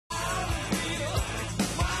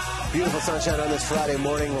Beautiful sunshine on this Friday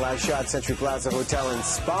morning. Live shot, Century Plaza Hotel and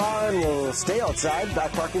Spa, and we'll stay outside,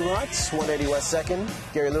 back parking lot, 180 West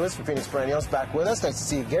 2nd. Gary Lewis from Phoenix Perennials back with us. Nice to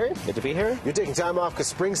see you, Gary. Good to be here. You're taking time off because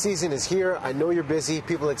spring season is here. I know you're busy.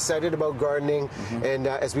 People excited about gardening. And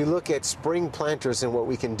as we look at spring planters and what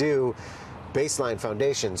we can do, baseline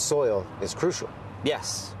foundation, soil is crucial.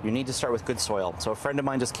 Yes, you need to start with good soil. So a friend of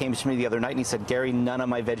mine just came to me the other night and he said, Gary, none of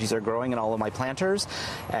my veggies are growing in all of my planters.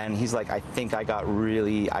 And he's like, I think I got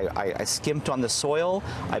really, I skimped on the soil,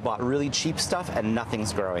 I bought really cheap stuff and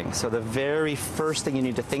nothing's growing. So the very first thing you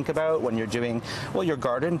need to think about when you're doing, well, your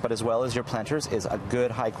garden, but as well as your planters, is a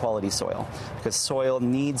good high quality soil. Because soil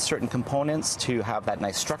needs certain components to have that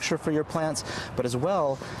nice structure for your plants, but as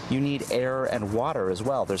well, you need air and water as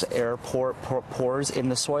well. There's air pores in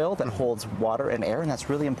the soil that holds water and air, and that's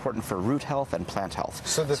really important for root health and plant health.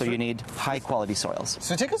 So you need high quality soils.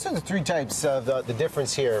 So take us through the three types of the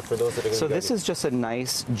difference here for those that are going to So this is just a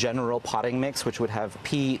nice general potting mix, which would have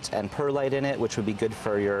peat and perlite in it, which would be good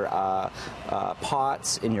for your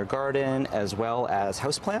pots in your garden as well as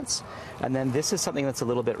houseplants. And then this is something that's a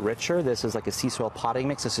little bit richer. This is like a sea soil potting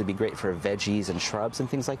mix. This would be great for veggies and shrubs and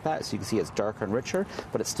things like that. So you can see it's darker and richer,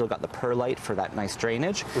 but it's still got the perlite for that nice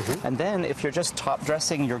drainage. And then if you're just top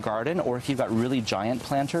dressing your garden, or if you've got really giant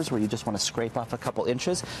planters where you just want to scrape off a couple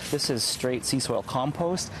inches, this is straight sea soil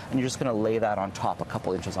compost, and you're just going to lay that on top, a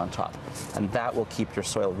couple inches on top. And that will keep your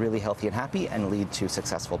soil really healthy and happy and lead to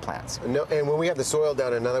successful plants. No, and when we have the soil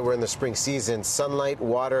down, and now that we're in the spring season, sunlight,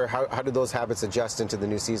 water, how do those habits adjust into the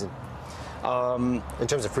new season? In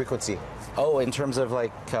terms of frequency. Oh, in terms of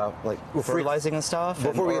like fertilizing and stuff?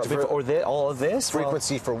 Before we get to all of this?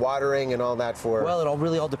 Frequency for watering and all that for... Well, it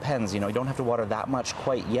really all depends. You know, you don't have to water that much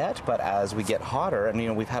quite yet, but as we get hotter, and, you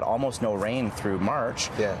know, we've had almost no rain through March,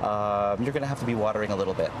 you're going to have to be watering a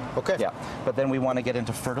little bit. Okay. Yeah. But then we want to get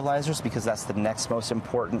into fertilizers because that's the next most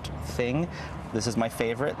important thing. This is my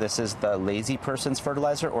favorite. This is the lazy person's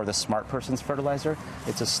fertilizer or the smart person's fertilizer.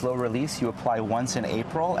 It's a slow release. You apply once in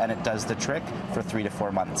April, and it does the trick for 3 to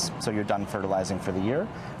 4 months. So you're done fertilizing for the year.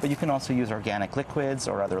 But you can also use organic liquids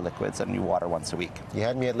or other liquids, and you water once a week. You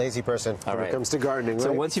had me at lazy person when it comes to gardening, right?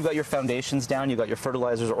 So once you've got your foundations down, you've got your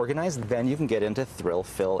fertilizers organized, then you can get into thrill,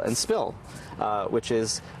 fill, and spill, which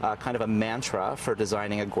is kind of a mantra for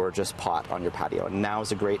designing a gorgeous pot on your patio. And now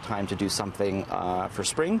is a great time to do something for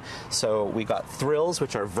spring. So we got thrills,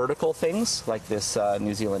 which are vertical things, like this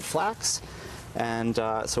New Zealand flax. And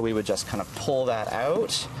so we would just kind of pull that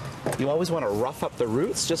out. You always want to rough up the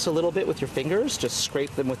roots just a little bit with your fingers, just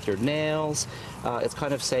scrape them with your nails. It's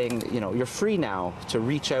kind of saying, you know, you're free now to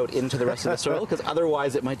reach out into the rest of the soil, because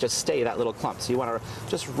otherwise it might just stay that little clump. So you want to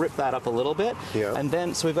just rip that up a little bit. Yeah. And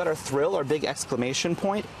then, so we've got our thrill, our big exclamation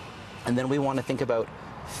point, and then we want to think about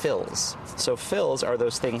fills. So fills are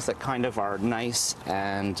those things that kind of are nice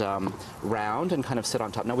and round and kind of sit on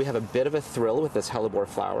top. Now we have a bit of a thrill with this hellebore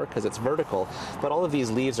flower because it's vertical, but all of these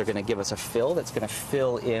leaves are going to give us a fill that's going to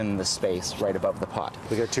fill in the space right above the pot.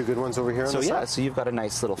 We got two good ones over here on the side? So you've got a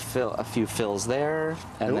nice little fill, a few fills there.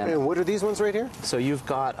 And what are these ones right here? So you've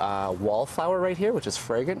got wallflower right here, which is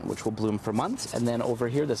fragrant, which will bloom for months. And then over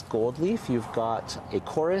here, this gold leaf, you've got a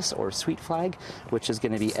chorus or sweet flag, which is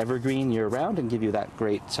going to be evergreen year round and give you that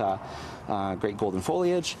great great golden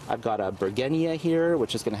foliage. I've got a bergenia here,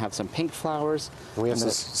 which is going to have some pink flowers. And we have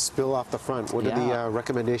some spill off the front. What are the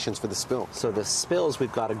recommendations for the spill? So the spills,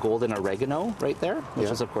 we've got a golden oregano right there,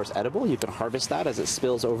 which is of course edible. You can harvest that as it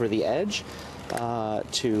spills over the edge for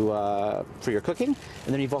your cooking.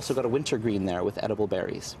 And then you've also got a wintergreen there with edible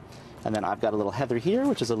berries. And then I've got a little heather here,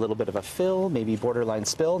 which is a little bit of a fill, maybe borderline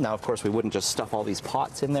spill. Now, of course, we wouldn't just stuff all these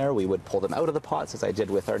pots in there. We would pull them out of the pots, as I did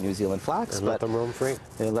with our New Zealand flax. And let them roam free.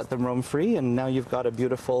 Let them roam free, and now you've got a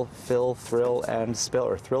beautiful fill, thrill, and spill,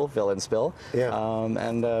 or thrill, fill, and spill. Yeah.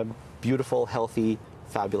 And a beautiful, healthy,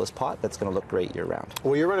 fabulous pot that's going to look great year round.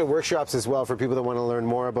 Well, you're running workshops as well for people that want to learn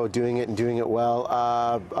more about doing it and doing it well.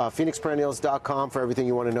 PhoenixPerennials.com for everything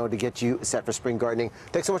you want to know to get you set for spring gardening.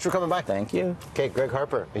 Thanks so much for coming by. Thank you. Okay, Greg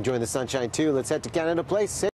Harper, enjoying the sunshine too. Let's head to Canada Place.